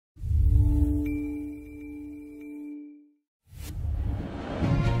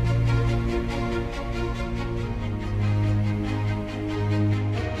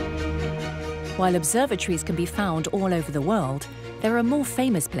While observatories can be found all over the world, there are more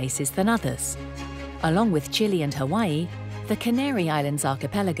famous places than others. Along with Chile and Hawaii, the Canary Islands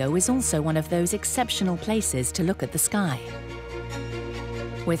archipelago is also one of those exceptional places to look at the sky.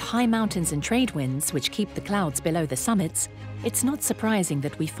 With high mountains and trade winds which keep the clouds below the summits, it's not surprising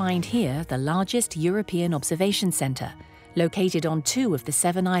that we find here the largest European observation centre, located on 2 of the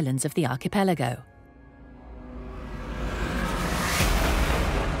 7 islands of the archipelago.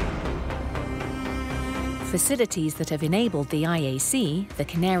 Facilities that have enabled the IAC, the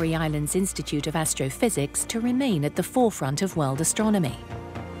Canary Islands Institute of Astrophysics, to remain at the forefront of world astronomy.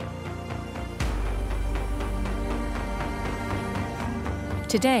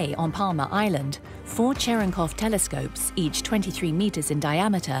 Today, on Palmer Island, 4 Cherenkov telescopes, each 23 meters in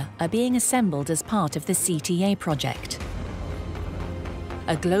diameter, are being assembled as part of the CTA project.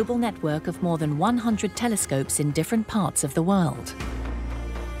 A global network of more than 100 telescopes in different parts of the world.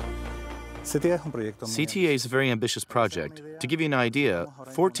 CTA is a very ambitious project. To give you an idea,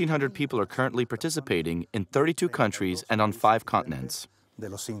 1,400 people are currently participating in 32 countries and on 5 continents.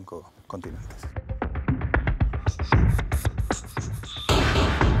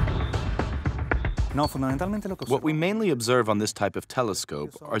 What we mainly observe on this type of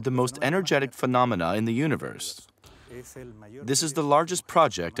telescope are the most energetic phenomena in the universe. This is the largest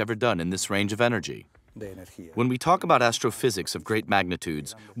project ever done in this range of energy. When we talk about astrophysics of great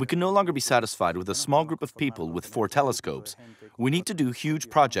magnitudes, we can no longer be satisfied with a small group of people with 4 telescopes. We need to do huge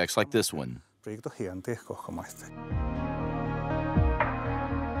projects like this one.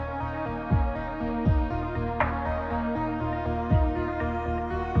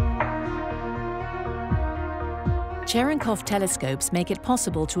 Cherenkov telescopes make it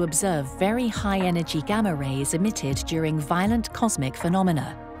possible to observe very high-energy gamma rays emitted during violent cosmic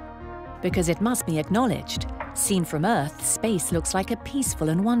phenomena. Because it must be acknowledged, seen from Earth, space looks like a peaceful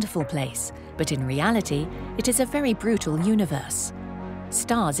and wonderful place, but in reality, it is a very brutal universe.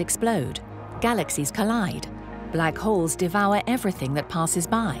 Stars explode, galaxies collide, black holes devour everything that passes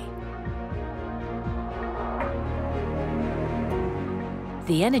by.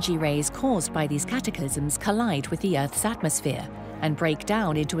 The energy rays caused by these cataclysms collide with the Earth's atmosphere and break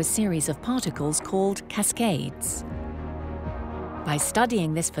down into a series of particles called cascades. By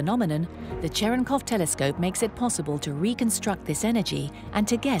studying this phenomenon, the Cherenkov telescope makes it possible to reconstruct this energy and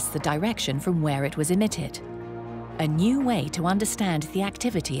to guess the direction from where it was emitted. A new way to understand the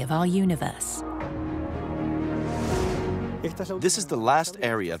activity of our universe. This is the last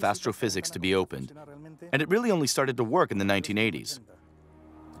area of astrophysics to be opened, and it really only started to work in the 1980s.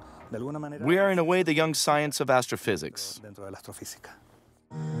 We are in a way the young science of astrophysics.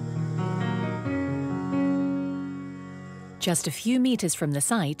 Just a few meters from the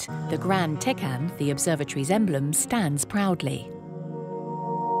site, the Grand Técan, the observatory's emblem, stands proudly.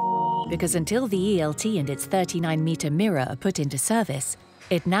 Because until the ELT and its 39-meter mirror are put into service,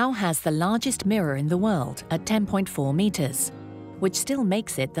 it now has the largest mirror in the world at 10.4 meters, which still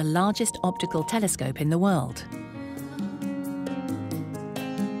makes it the largest optical telescope in the world.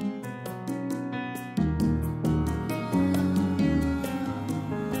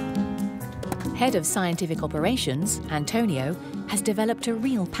 Head of Scientific Operations, Antonio, has developed a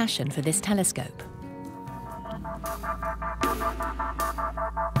real passion for this telescope.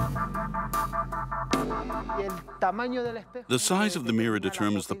 The size of the mirror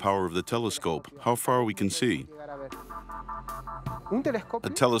determines the power of the telescope, how far we can see. A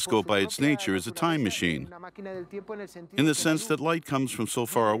telescope by its nature is a time machine, in the sense that light comes from so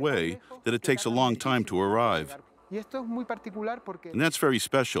far away that it takes a long time to arrive. And that's very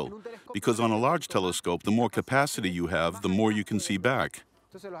special, because on a large telescope, the more capacity you have, the more you can see back.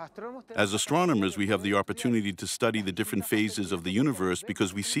 As astronomers, we have the opportunity to study the different phases of the universe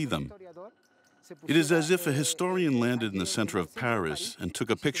because we see them. It is as if a historian landed in the center of Paris and took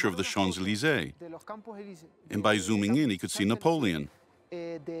a picture of the Champs-Élysées. And by zooming in, he could see Napoleon.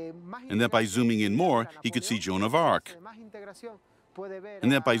 And then by zooming in more, he could see Joan of Arc. And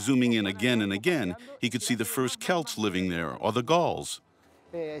then by zooming in again and again, he could see the first Celts living there, or the Gauls.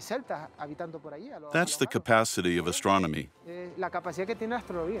 That's the capacity of astronomy.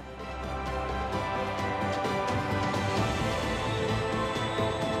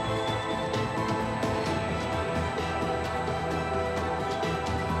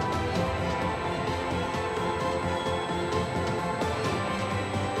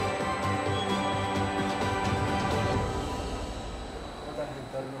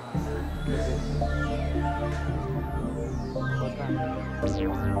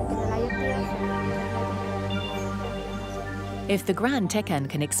 If the Grand Técan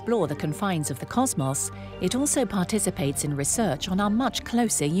can explore the confines of the cosmos, it also participates in research on our much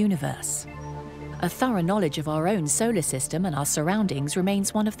closer universe. A thorough knowledge of our own solar system and our surroundings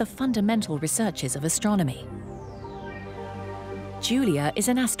remains one of the fundamental researches of astronomy. Julia is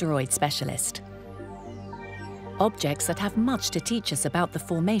an asteroid specialist. Objects that have much to teach us about the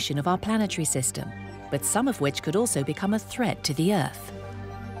formation of our planetary system, but some of which could also become a threat to the Earth.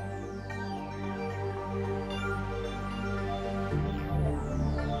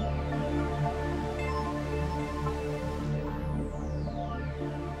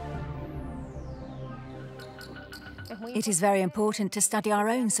 It is very important to study our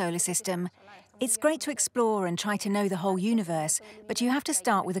own solar system. It's great to explore and try to know the whole universe, but you have to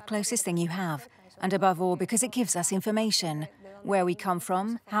start with the closest thing you have, and above all because it gives us information. Where we come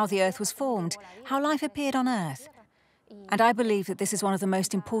from, how the Earth was formed, how life appeared on Earth. And I believe that this is one of the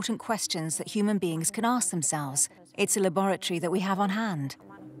most important questions that human beings can ask themselves. It's a laboratory that we have on hand.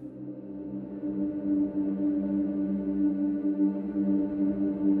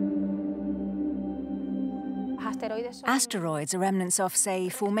 Asteroids are remnants of, say,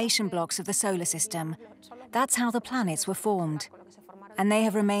 formation blocks of the solar system. That's how the planets were formed. And they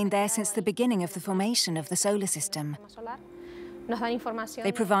have remained there since the beginning of the formation of the solar system.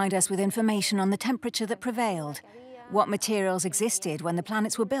 They provide us with information on the temperature that prevailed, what materials existed when the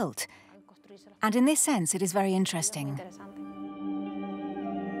planets were built. And in this sense, it is very interesting.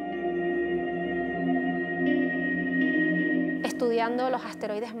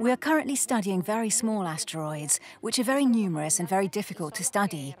 We are currently studying very small asteroids, which are very numerous and very difficult to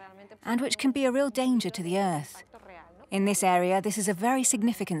study, and which can be a real danger to the Earth. In this area, this is a very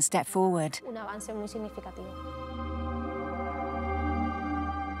significant step forward.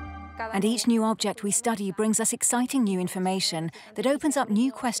 And each new object we study brings us exciting new information that opens up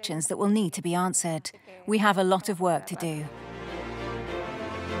new questions that will need to be answered. We have a lot of work to do.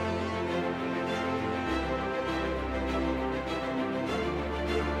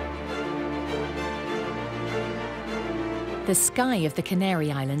 The sky of the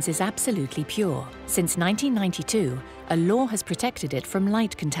Canary Islands is absolutely pure. Since 1992, a law has protected it from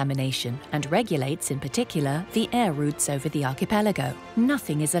light contamination and regulates, in particular, the air routes over the archipelago.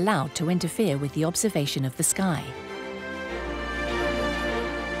 Nothing is allowed to interfere with the observation of the sky.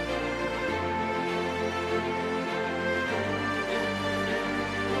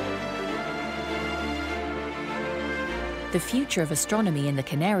 The future of astronomy in the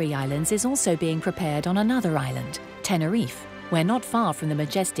Canary Islands is also being prepared on another island, Tenerife, where not far from the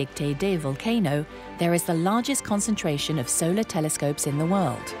majestic Teidé volcano, there is the largest concentration of solar telescopes in the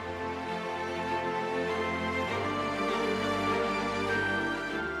world.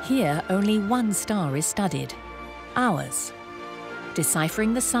 Here, only one star is studied, ours.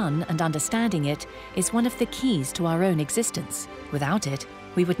 Deciphering the sun and understanding it is one of the keys to our own existence. Without it,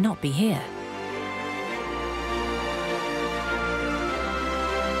 we would not be here.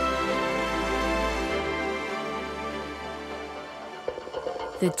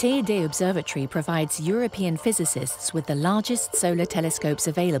 The Teidé Observatory provides European physicists with the largest solar telescopes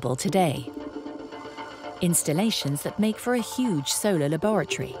available today. Installations that make for a huge solar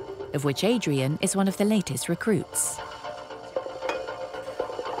laboratory, of which Adrian is one of the latest recruits.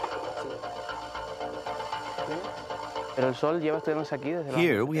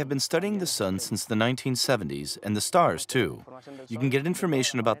 Here, we have been studying the sun since the 1970s, and the stars, too. You can get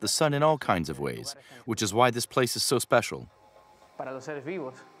information about the sun in all kinds of ways, which is why this place is so special.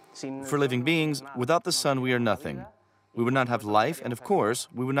 For living beings, without the sun, we are nothing. We would not have life, and of course,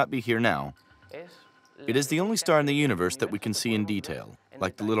 we would not be here now. It is the only star in the universe that we can see in detail,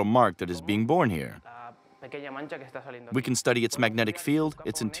 like the little mark that is being born here. We can study its magnetic field,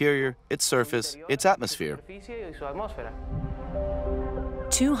 its interior, its surface, its atmosphere.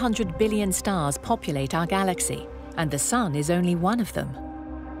 200 billion stars populate our galaxy, and the sun is only one of them.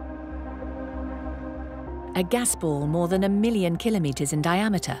 A gas ball more than 1 million kilometers in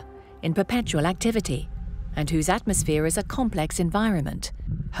diameter, in perpetual activity, and whose atmosphere is a complex environment,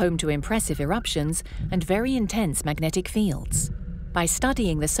 home to impressive eruptions and very intense magnetic fields. By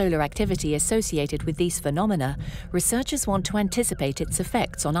studying the solar activity associated with these phenomena, researchers want to anticipate its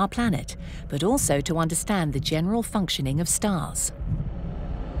effects on our planet, but also to understand the general functioning of stars.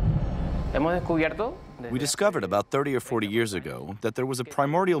 We discovered about 30 or 40 years ago that there was a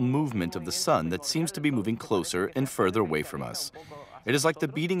primordial movement of the sun that seems to be moving closer and further away from us. It is like the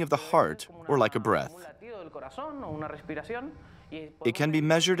beating of the heart or like a breath. It can be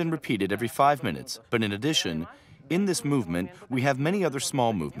measured and repeated every 5 minutes, but in addition, in this movement, we have many other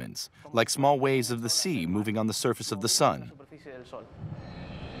small movements, like small waves of the sea moving on the surface of the sun.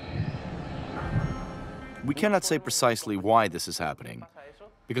 We cannot say precisely why this is happening,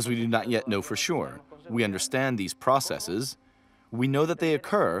 because we do not yet know for sure. We understand these processes, we know that they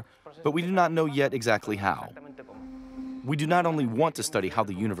occur, but we do not know yet exactly how. We do not only want to study how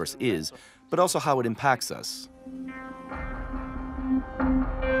the universe is, but also how it impacts us.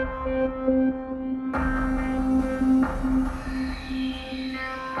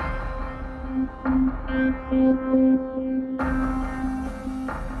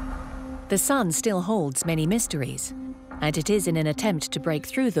 The Sun still holds many mysteries, and it is in an attempt to break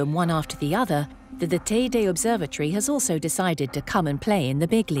through them one after the other that the Teidé Observatory has also decided to come and play in the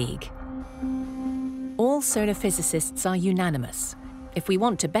big league. All solar physicists are unanimous. If we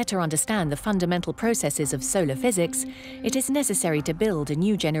want to better understand the fundamental processes of solar physics, it is necessary to build a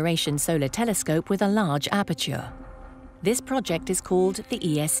new generation solar telescope with a large aperture. This project is called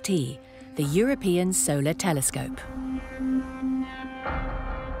the EST, the European Solar Telescope.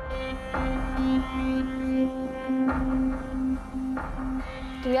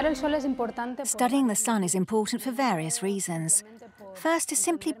 Studying the Sun is important for various reasons. First, to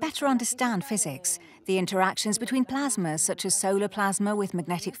simply better understand physics, the interactions between plasmas such as solar plasma with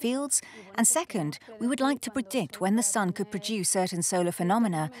magnetic fields, and second, we would like to predict when the Sun could produce certain solar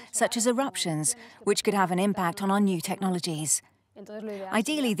phenomena such as eruptions, which could have an impact on our new technologies.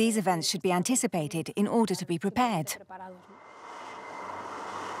 Ideally, these events should be anticipated in order to be prepared.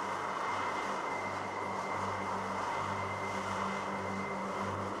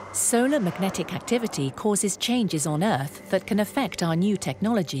 Solar magnetic activity causes changes on Earth that can affect our new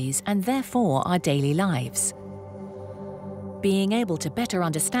technologies and therefore our daily lives. Being able to better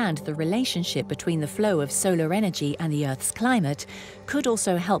understand the relationship between the flow of solar energy and the Earth's climate could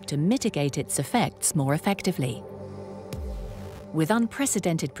also help to mitigate its effects more effectively. With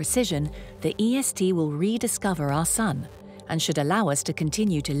unprecedented precision, the EST will rediscover our Sun and should allow us to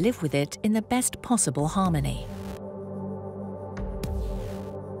continue to live with it in the best possible harmony.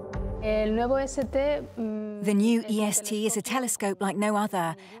 The new EST is a telescope like no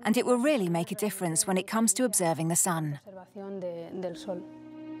other, and it will really make a difference when it comes to observing the Sun.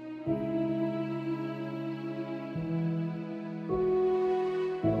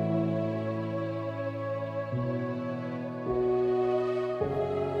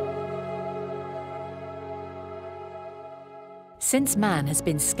 Since man has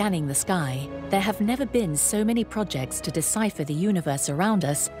been scanning the sky, there have never been so many projects to decipher the universe around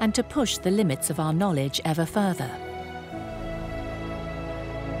us and to push the limits of our knowledge ever further.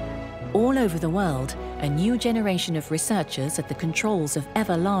 All over the world, a new generation of researchers at the controls of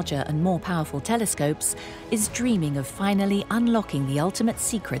ever larger and more powerful telescopes is dreaming of finally unlocking the ultimate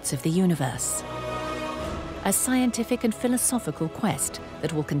secrets of the universe. A scientific and philosophical quest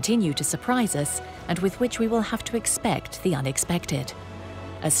that will continue to surprise us and with which we will have to expect the unexpected.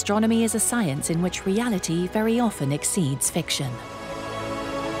 Astronomy is a science in which reality very often exceeds fiction.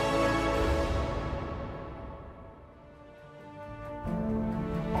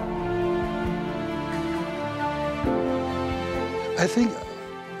 I think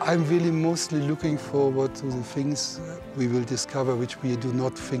I'm really mostly looking forward to the things we will discover which we do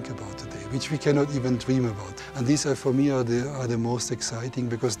not think about today, which we cannot even dream about. And these are, for me, are the most exciting,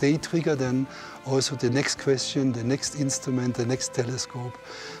 because they trigger then also the next question, the next instrument, the next telescope.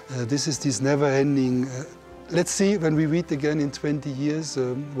 This is this never-ending, let's see when we meet again in 20 years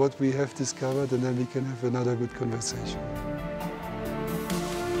what we have discovered, and then we can have another good conversation.